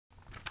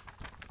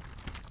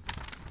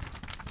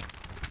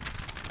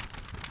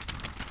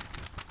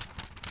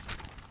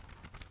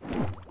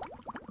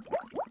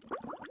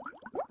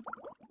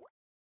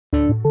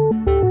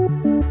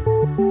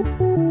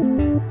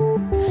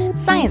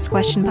Science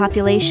question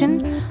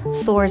population: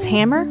 Thor's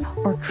hammer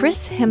or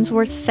Chris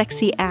Hemsworth's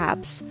sexy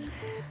abs?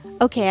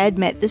 Okay, I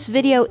admit this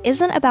video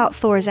isn't about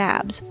Thor's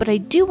abs, but I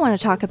do want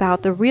to talk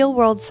about the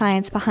real-world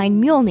science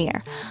behind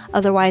Mjolnir,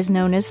 otherwise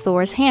known as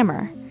Thor's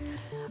hammer.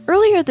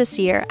 Earlier this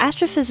year,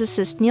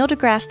 astrophysicist Neil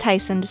deGrasse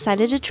Tyson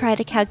decided to try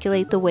to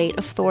calculate the weight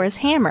of Thor's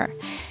hammer,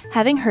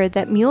 having heard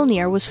that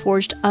Mjolnir was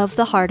forged of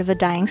the heart of a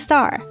dying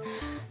star.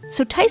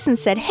 So Tyson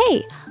said,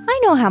 "Hey, I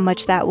know how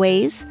much that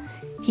weighs."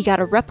 He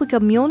got a replica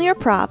Mjolnir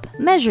prop,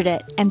 measured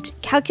it, and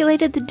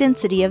calculated the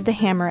density of the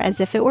hammer as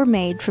if it were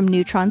made from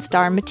neutron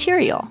star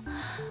material.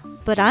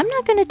 But I'm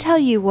not going to tell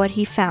you what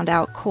he found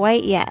out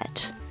quite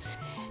yet.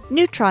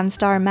 Neutron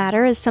star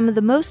matter is some of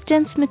the most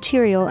dense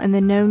material in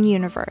the known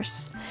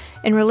universe.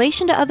 In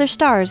relation to other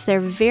stars, they're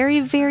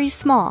very, very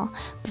small,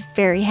 but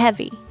very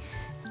heavy.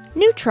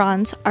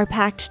 Neutrons are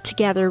packed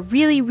together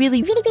really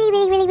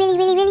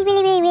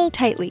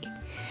tightly.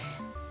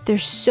 They're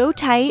so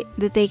tight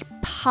that they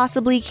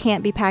possibly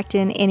can't be packed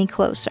in any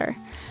closer.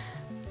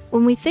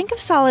 When we think of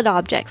solid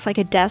objects like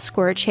a desk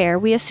or a chair,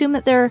 we assume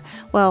that they're,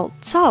 well,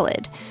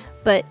 solid.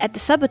 But at the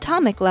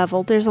subatomic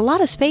level, there's a lot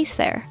of space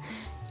there.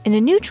 In a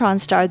neutron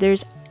star,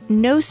 there's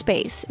no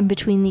space in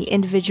between the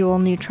individual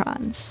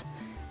neutrons.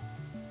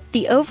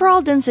 The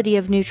overall density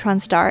of neutron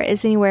star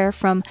is anywhere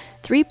from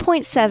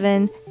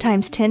 3.7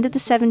 times 10 to the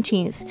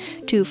 17th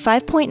to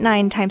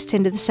 5.9 times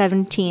 10 to the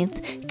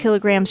 17th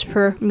kilograms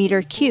per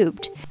meter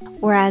cubed,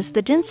 whereas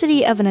the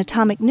density of an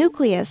atomic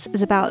nucleus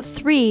is about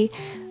 3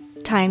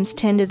 times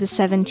 10 to the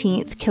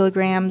 17th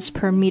kilograms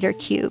per meter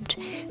cubed,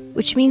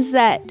 which means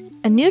that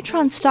a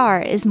neutron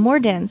star is more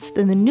dense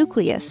than the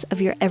nucleus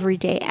of your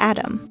everyday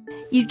atom.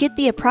 You'd get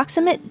the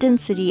approximate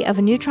density of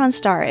a neutron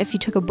star if you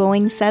took a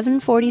Boeing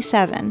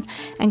 747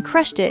 and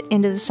crushed it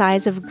into the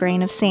size of a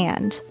grain of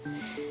sand.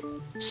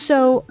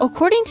 So,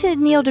 according to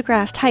Neil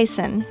deGrasse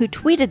Tyson, who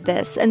tweeted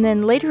this and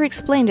then later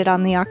explained it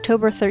on the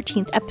October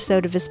 13th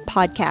episode of his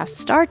podcast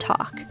Star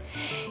Talk,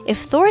 if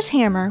Thor's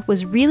hammer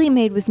was really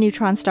made with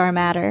neutron star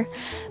matter,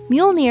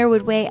 Mjolnir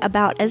would weigh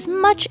about as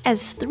much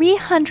as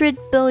 300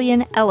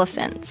 billion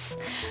elephants,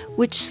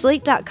 which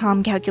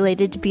Slate.com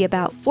calculated to be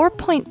about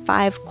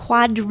 4.5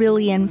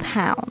 quadrillion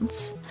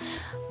pounds.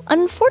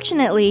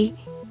 Unfortunately,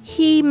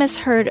 he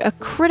misheard a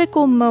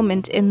critical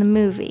moment in the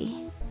movie.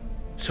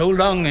 So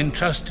long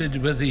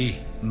entrusted with the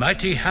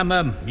mighty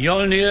hammer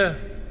Mjolnir,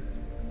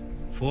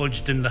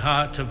 forged in the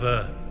heart of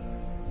a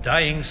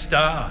dying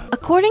star.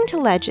 According to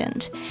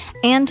legend,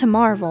 and to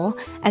Marvel,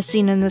 as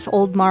seen in this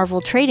old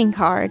Marvel trading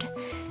card,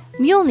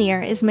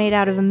 Mjolnir is made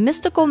out of a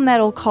mystical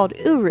metal called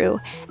Uru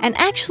and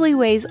actually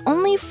weighs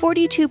only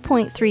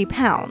 42.3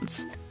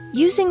 pounds.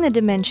 Using the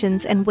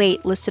dimensions and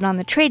weight listed on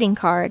the trading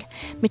card,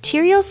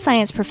 materials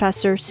science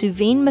professor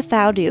Suveen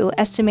Mathaudu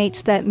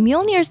estimates that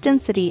Mjolnir's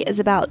density is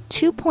about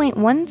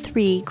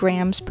 2.13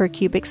 grams per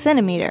cubic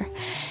centimeter,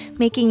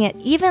 making it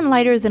even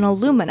lighter than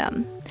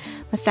aluminum.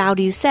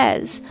 Mathaudu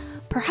says,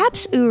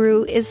 "Perhaps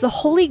Uru is the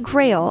holy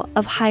grail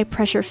of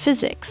high-pressure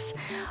physics,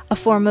 a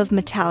form of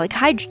metallic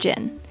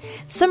hydrogen.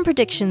 Some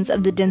predictions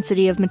of the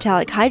density of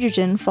metallic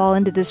hydrogen fall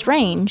into this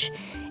range.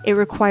 It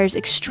requires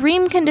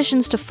extreme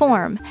conditions to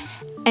form,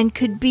 and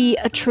could be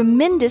a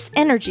tremendous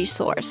energy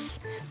source.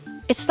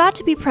 It's thought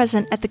to be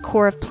present at the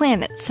core of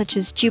planets such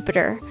as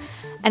Jupiter,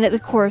 and at the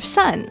core of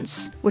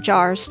suns, which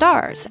are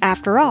stars,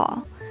 after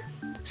all."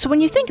 So when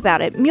you think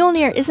about it,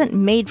 Mjolnir isn't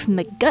made from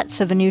the guts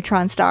of a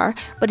neutron star,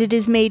 but it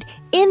is made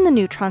in the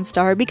neutron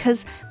star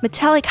because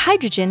metallic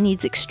hydrogen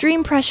needs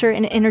extreme pressure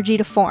and energy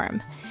to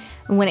form.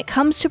 And when it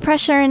comes to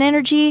pressure and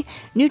energy,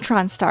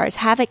 neutron stars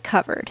have it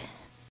covered.